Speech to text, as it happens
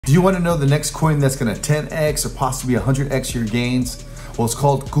Do you want to know the next coin that's going to 10x or possibly 100x your gains? Well, it's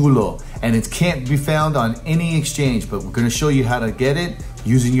called CULO, and it can't be found on any exchange, but we're going to show you how to get it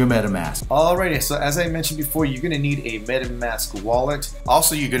using your MetaMask. Alrighty, so as I mentioned before, you're going to need a MetaMask wallet.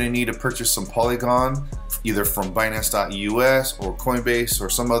 Also, you're going to need to purchase some Polygon, either from Binance.us or Coinbase or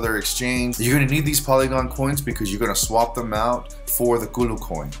some other exchange. You're going to need these Polygon coins because you're going to swap them out for the CULO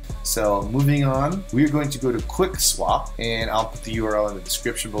coin. So moving on, we're going to go to Quick Swap, and I'll put the URL in the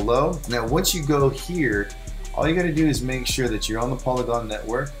description below. Now, once you go here, all you got to do is make sure that you're on the Polygon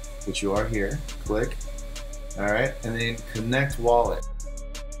network, which you are here. Click. All right, and then connect wallet.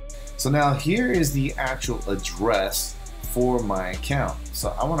 So now here is the actual address for my account. So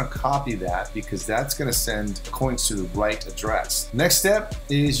I want to copy that because that's going to send coins to the right address. Next step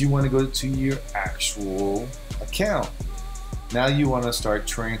is you want to go to your actual account. Now you want to start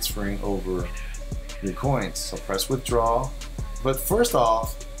transferring over your coins. So press withdraw. But first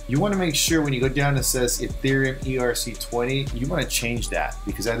off, you want to make sure when you go down it says Ethereum ERC20, you want to change that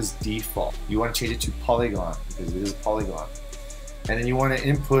because that is default. You want to change it to Polygon because it is Polygon. And then you want to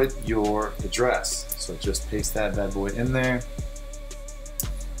input your address. So just paste that bad boy in there.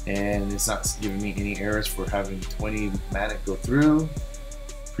 And it's not giving me any errors for having 20 Matic go through.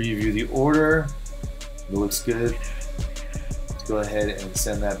 Preview the order. It looks good. Let's go ahead and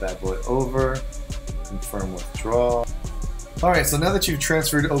send that bad boy over. Confirm withdrawal. Alright, so now that you've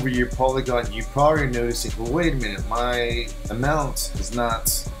transferred over your Polygon, you probably are noticing, well, wait a minute, my amount has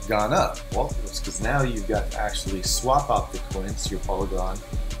not gone up. Well, it's because now you've got to actually swap out the coins to your Polygon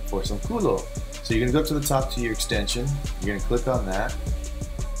for some CULO. So you're going to go up to the top to your extension, you're going to click on that,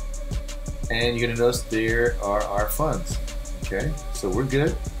 and you're going to notice there are our funds. Okay, so we're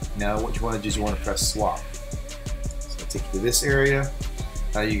good. Now what you want to do is you want to press swap. So I'll take you to this area.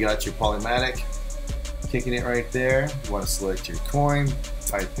 Now you got your Polymatic. Kicking it right there. You want to select your coin,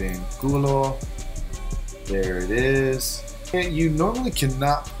 type in CULO. There it is. And you normally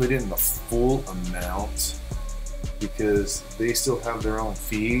cannot put in the full amount because they still have their own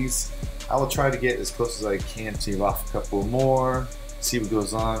fees. I will try to get as close as I can to save off a couple more, see what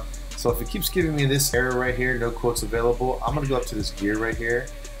goes on. So if it keeps giving me this error right here, no quotes available, I'm going to go up to this gear right here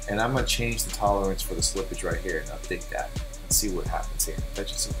and I'm going to change the tolerance for the slippage right here and update that. See what happens here.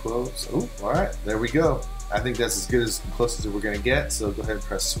 Fetch some quotes. Oh, all right, there we go. I think that's as good as close as we're gonna get. So go ahead and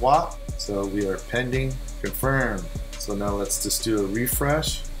press swap. So we are pending, confirmed. So now let's just do a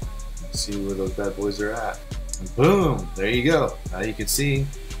refresh. See where those bad boys are at. And boom, there you go. Now you can see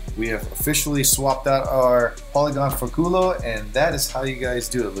we have officially swapped out our Polygon for CULO, and that is how you guys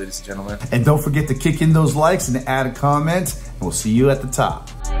do it, ladies and gentlemen. And don't forget to kick in those likes and add a comment, and we'll see you at the top.